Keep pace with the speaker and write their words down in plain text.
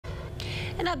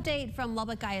An update from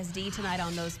Lubbock ISD tonight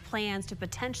on those plans to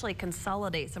potentially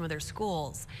consolidate some of their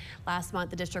schools. Last month,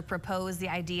 the district proposed the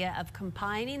idea of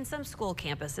combining some school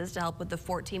campuses to help with the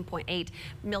 $14.8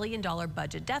 million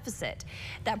budget deficit.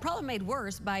 That problem made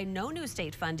worse by no new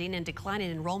state funding and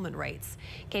declining enrollment rates.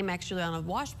 KMAX Juliana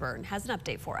Washburn has an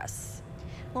update for us.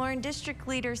 Lauren, district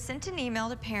leaders sent an email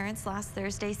to parents last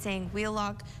Thursday saying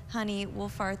Wheelock, Honey,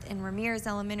 Wolffarth, and Ramirez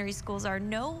elementary schools are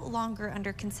no longer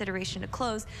under consideration to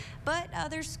close, but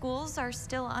other schools are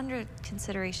still under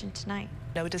consideration tonight.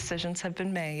 No decisions have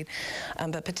been made,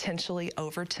 but potentially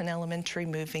Overton Elementary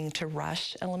moving to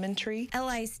Rush Elementary.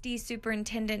 LISD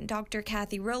Superintendent Dr.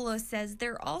 Kathy Rollo says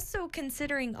they're also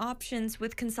considering options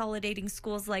with consolidating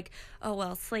schools like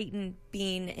Slayton,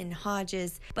 Bean, and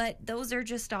Hodges, but those are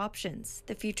just options.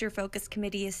 The Future Focus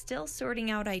Committee is still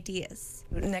sorting out ideas.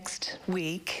 Next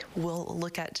week, we'll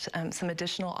look at some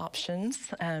additional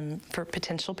options for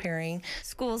potential pairing.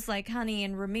 Schools like Honey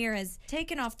and Ramirez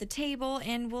taken off the table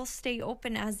and will stay open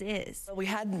as is. We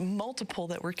had multiple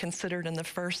that were considered in the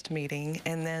first meeting,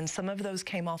 and then some of those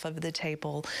came off of the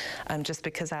table just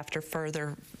because after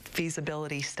further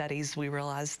feasibility studies, we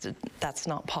realized that that's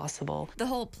not possible. The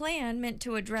whole plan meant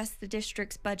to address the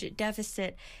district's budget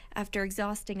deficit after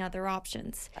exhausting other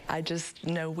options. I just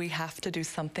know we have to do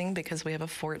something because we have a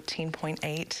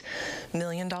 $14.8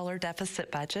 million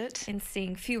deficit budget. And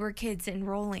seeing fewer kids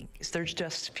enrolling. There's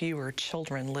just fewer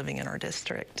children living in our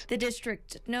district. The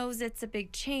district knows it's a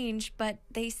big change, but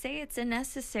they say it's a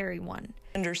necessary one.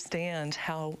 Understand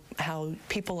how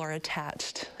people are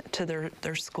attached to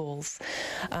their schools,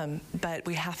 but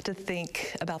we have to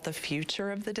think about the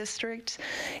future of the district,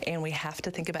 and we have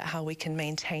to think about how we can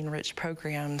maintain rich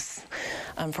programs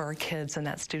for our kids and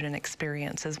that student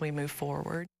experience as we move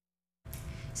forward.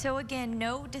 So again,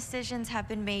 no decisions have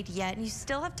been made yet, and you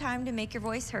still have time to make your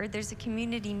voice heard. There's a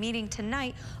community meeting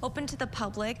tonight open to the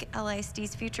public.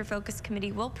 LISD's Future Focus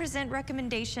Committee will present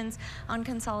recommendations on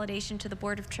consolidation to the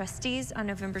Board of Trustees on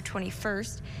November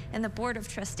 21st, and the Board of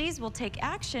Trustees will take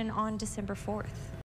action on December 4th.